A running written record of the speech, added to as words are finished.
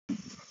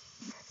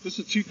This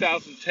is a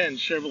 2010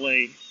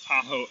 Chevrolet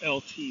Tahoe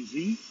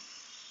LTZ,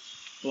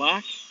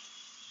 black,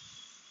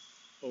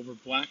 over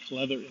black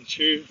leather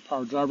interior,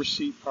 power driver's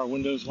seat, power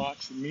windows,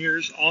 locks and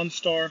mirrors,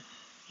 OnStar,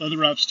 leather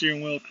wrapped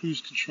steering wheel,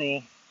 cruise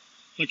control,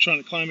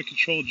 electronic climate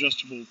control,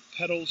 adjustable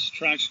pedals,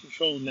 traction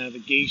control,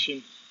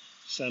 navigation,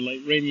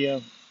 satellite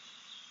radio,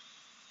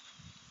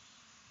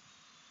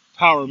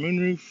 power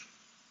moonroof,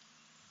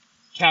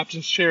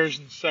 captain's chairs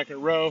in the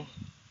second row,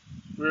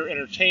 rear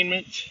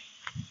entertainment,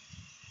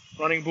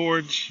 running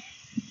boards,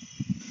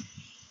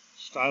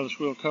 stylish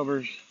wheel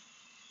covers,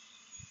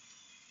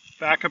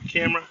 backup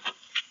camera,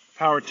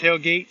 power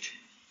tailgate.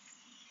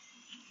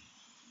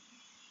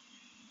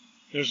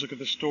 There's a look at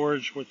the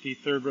storage with the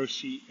third row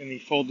seat in the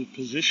folded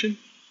position.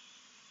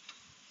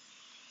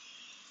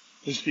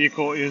 This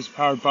vehicle is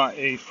powered by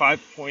a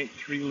 5.3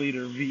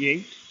 liter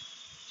V8,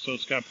 so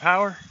it's got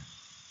power.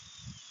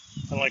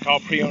 Unlike all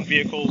pre-owned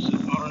vehicles in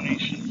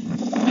AutoNation,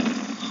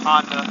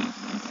 Honda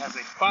has a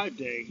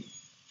 5-day,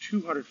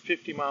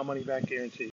 250-mile money-back guarantee.